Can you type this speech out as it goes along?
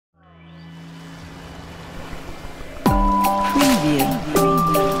Preview.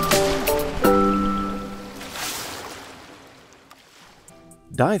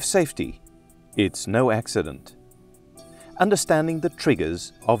 Dive safety. It's no accident. Understanding the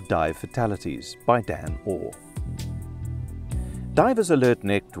triggers of dive fatalities by Dan Orr. Divers Alert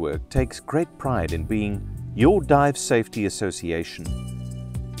Network takes great pride in being your dive safety association.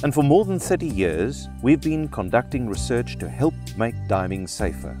 And for more than 30 years, we've been conducting research to help make diving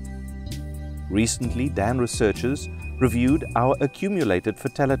safer. Recently, Dan researchers reviewed our accumulated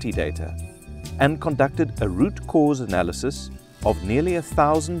fatality data and conducted a root cause analysis of nearly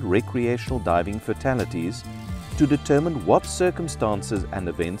 1,000 recreational diving fatalities to determine what circumstances and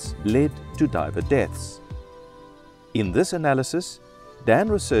events led to diver deaths. In this analysis, Dan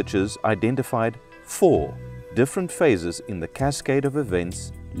researchers identified 4 different phases in the cascade of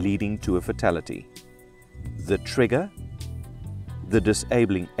events leading to a fatality: the trigger, the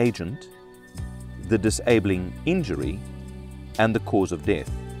disabling agent, the disabling injury, and the cause of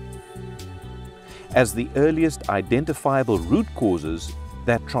death. As the earliest identifiable root causes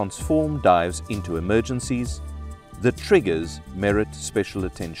that transform dives into emergencies, the triggers merit special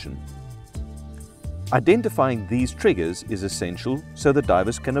attention. Identifying these triggers is essential so that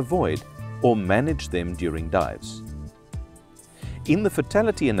divers can avoid or manage them during dives. In the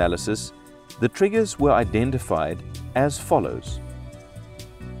fatality analysis, the triggers were identified as follows.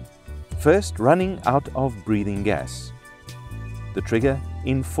 First, running out of breathing gas. The trigger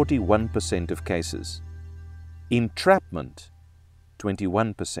in 41% of cases. Entrapment,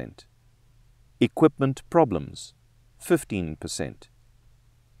 21%. Equipment problems, 15%.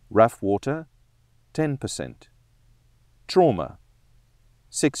 Rough water, 10%. Trauma,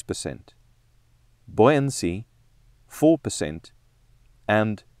 6%. Buoyancy, 4%.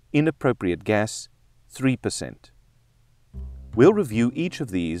 And inappropriate gas, 3%. We'll review each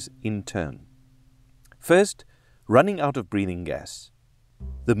of these in turn. First, running out of breathing gas.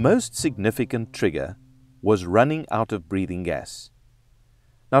 The most significant trigger was running out of breathing gas.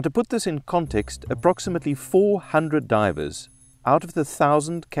 Now, to put this in context, approximately 400 divers out of the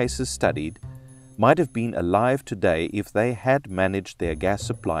 1,000 cases studied might have been alive today if they had managed their gas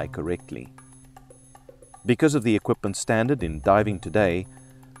supply correctly. Because of the equipment standard in diving today,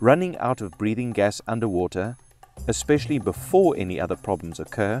 running out of breathing gas underwater, especially before any other problems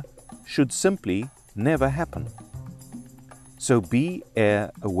occur, should simply never happen. So be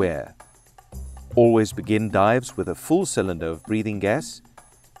air aware. Always begin dives with a full cylinder of breathing gas,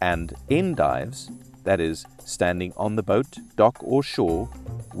 and end dives, that is, standing on the boat, dock or shore,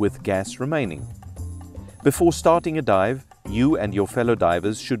 with gas remaining. Before starting a dive, you and your fellow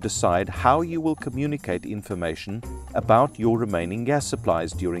divers should decide how you will communicate information about your remaining gas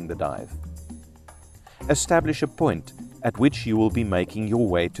supplies during the dive. Establish a point at which you will be making your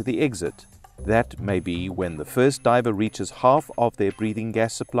way to the exit. That may be when the first diver reaches half of their breathing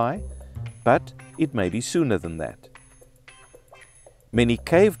gas supply, but it may be sooner than that. Many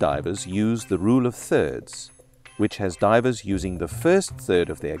cave divers use the rule of thirds, which has divers using the first third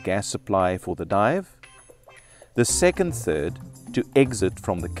of their gas supply for the dive, the second third to exit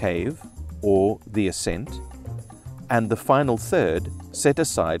from the cave or the ascent, and the final third set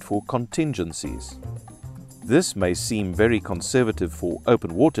aside for contingencies. This may seem very conservative for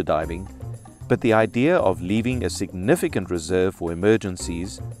open water diving, but the idea of leaving a significant reserve for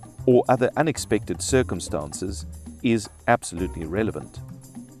emergencies or other unexpected circumstances is absolutely relevant.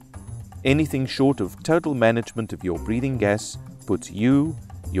 Anything short of total management of your breathing gas puts you,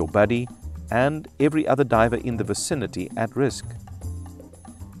 your buddy, and every other diver in the vicinity at risk.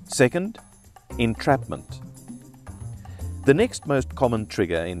 Second, entrapment. The next most common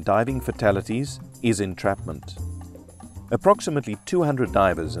trigger in diving fatalities is entrapment. Approximately 200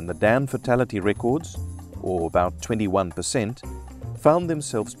 divers in the Dan fatality records, or about 21%, found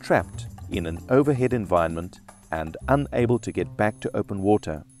themselves trapped in an overhead environment and unable to get back to open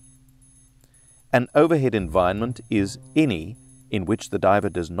water. An overhead environment is any in which the diver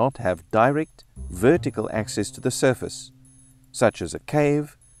does not have direct vertical access to the surface, such as a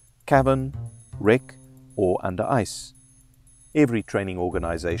cave, cavern, wreck, or under ice. Every training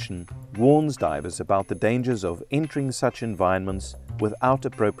organization warns divers about the dangers of entering such environments without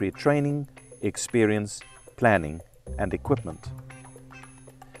appropriate training, experience, planning, and equipment.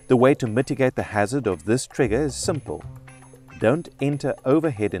 The way to mitigate the hazard of this trigger is simple. Don't enter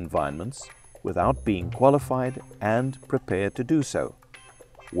overhead environments without being qualified and prepared to do so.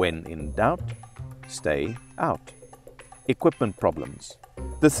 When in doubt, stay out. Equipment problems.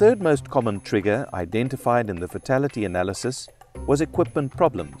 The third most common trigger identified in the fatality analysis was equipment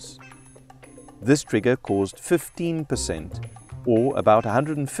problems. This trigger caused 15%, or about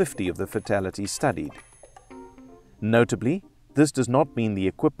 150 of the fatalities studied. Notably, this does not mean the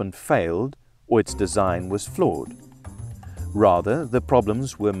equipment failed or its design was flawed. Rather, the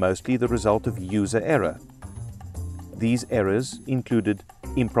problems were mostly the result of user error. These errors included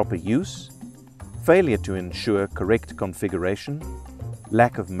improper use, failure to ensure correct configuration,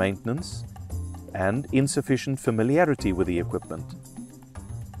 lack of maintenance, and insufficient familiarity with the equipment.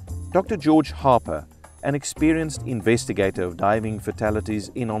 Dr. George Harper, an experienced investigator of diving fatalities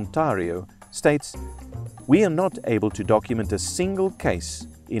in Ontario, states, "We are not able to document a single case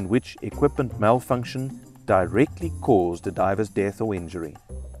in which equipment malfunction directly caused a diver's death or injury.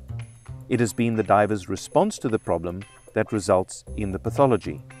 It has been the diver's response to the problem that results in the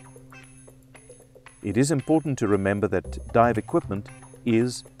pathology." It is important to remember that dive equipment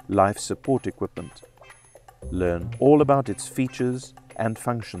is life support equipment. Learn all about its features and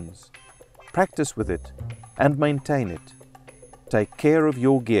functions. Practice with it and maintain it. Take care of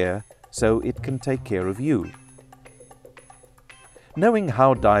your gear so it can take care of you. Knowing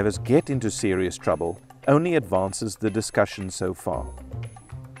how divers get into serious trouble only advances the discussion so far.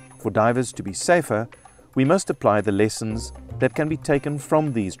 For divers to be safer, we must apply the lessons that can be taken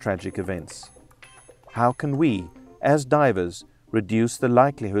from these tragic events. How can we, as divers, reduce the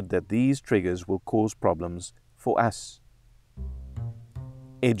likelihood that these triggers will cause problems for us?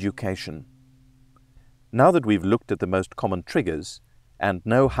 Education. Now that we've looked at the most common triggers and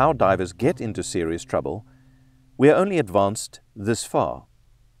know how divers get into serious trouble, we are only advanced this far.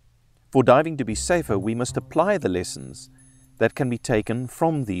 For diving to be safer, we must apply the lessons that can be taken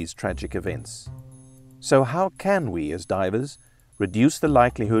from these tragic events. So how can we, as divers, reduce the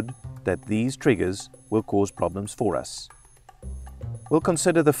likelihood that these triggers will cause problems for us? We'll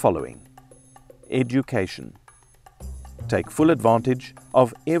consider the following. Education. Take full advantage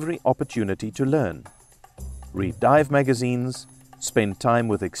of every opportunity to learn. Read dive magazines, spend time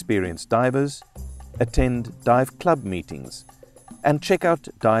with experienced divers, attend dive club meetings, and check out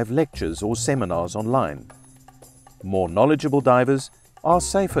dive lectures or seminars online. More knowledgeable divers are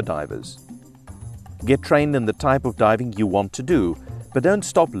safer divers. Get trained in the type of diving you want to do, but don't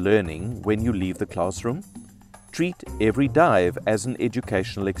stop learning when you leave the classroom. Treat every dive as an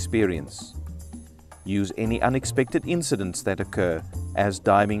educational experience. Use any unexpected incidents that occur as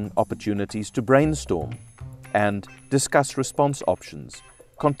diving opportunities to brainstorm and discuss response options,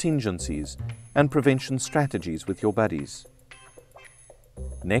 contingencies, and prevention strategies with your buddies.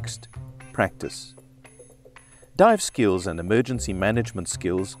 Next, practice. Dive skills and emergency management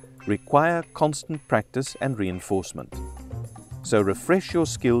skills require constant practice and reinforcement. So refresh your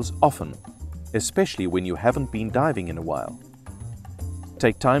skills often, especially when you haven't been diving in a while.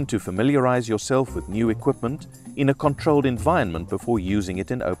 Take time to familiarize yourself with new equipment in a controlled environment before using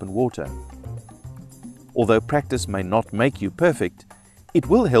it in open water. Although practice may not make you perfect, it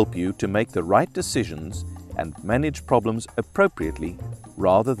will help you to make the right decisions and manage problems appropriately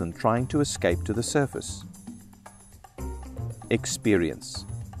rather than trying to escape to the surface. Experience.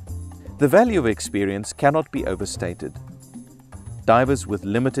 The value of experience cannot be overstated. Divers with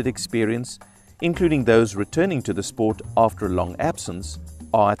limited experience, including those returning to the sport after a long absence,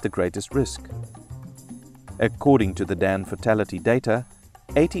 are at the greatest risk. According to the DAN fatality data,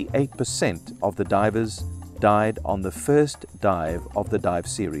 88% of the divers died on the first dive of the dive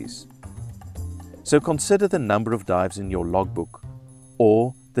series. So consider the number of dives in your logbook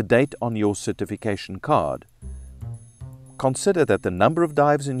or the date on your certification card. Consider that the number of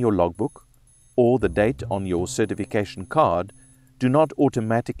dives in your logbook or the date on your certification card do not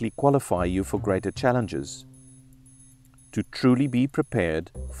automatically qualify you for greater challenges. To truly be prepared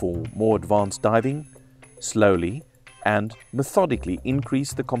for more advanced diving, slowly and methodically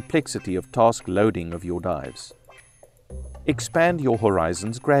increase the complexity of task loading of your dives. Expand your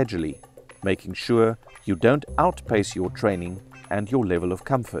horizons gradually, making sure you don't outpace your training and your level of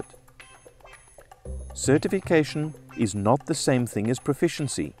comfort. Certification is not the same thing as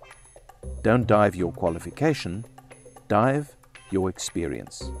proficiency. Don't dive your qualification, dive your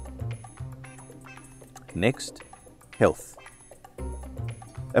experience. Next, health.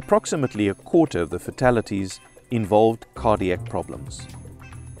 Approximately a quarter of the fatalities involved cardiac problems.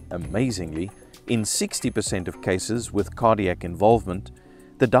 Amazingly, in 60% of cases with cardiac involvement,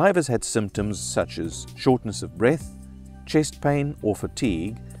 the divers had symptoms such as shortness of breath, chest pain or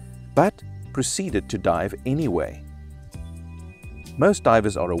fatigue, but proceeded to dive anyway. Most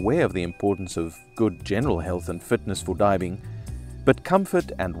divers are aware of the importance of good general health and fitness for diving, but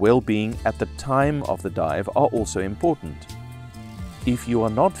comfort and well-being at the time of the dive are also important. If you are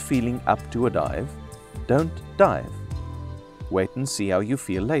not feeling up to a dive, don't dive. Wait and see how you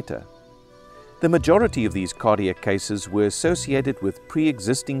feel later. The majority of these cardiac cases were associated with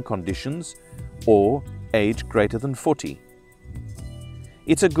pre-existing conditions or age greater than 40.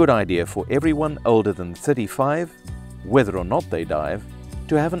 It's a good idea for everyone older than 35, whether or not they dive,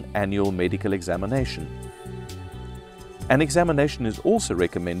 to have an annual medical examination. An examination is also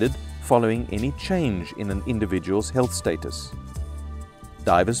recommended following any change in an individual's health status.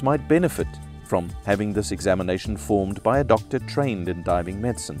 Divers might benefit from having this examination formed by a doctor trained in diving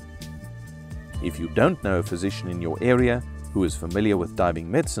medicine. If you don't know a physician in your area who is familiar with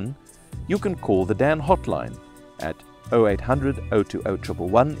diving medicine, you can call the DAN hotline at 0800 020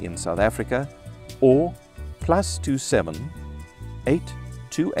 111 in South Africa or +27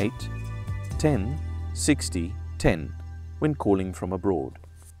 828 10 60 10 when calling from abroad.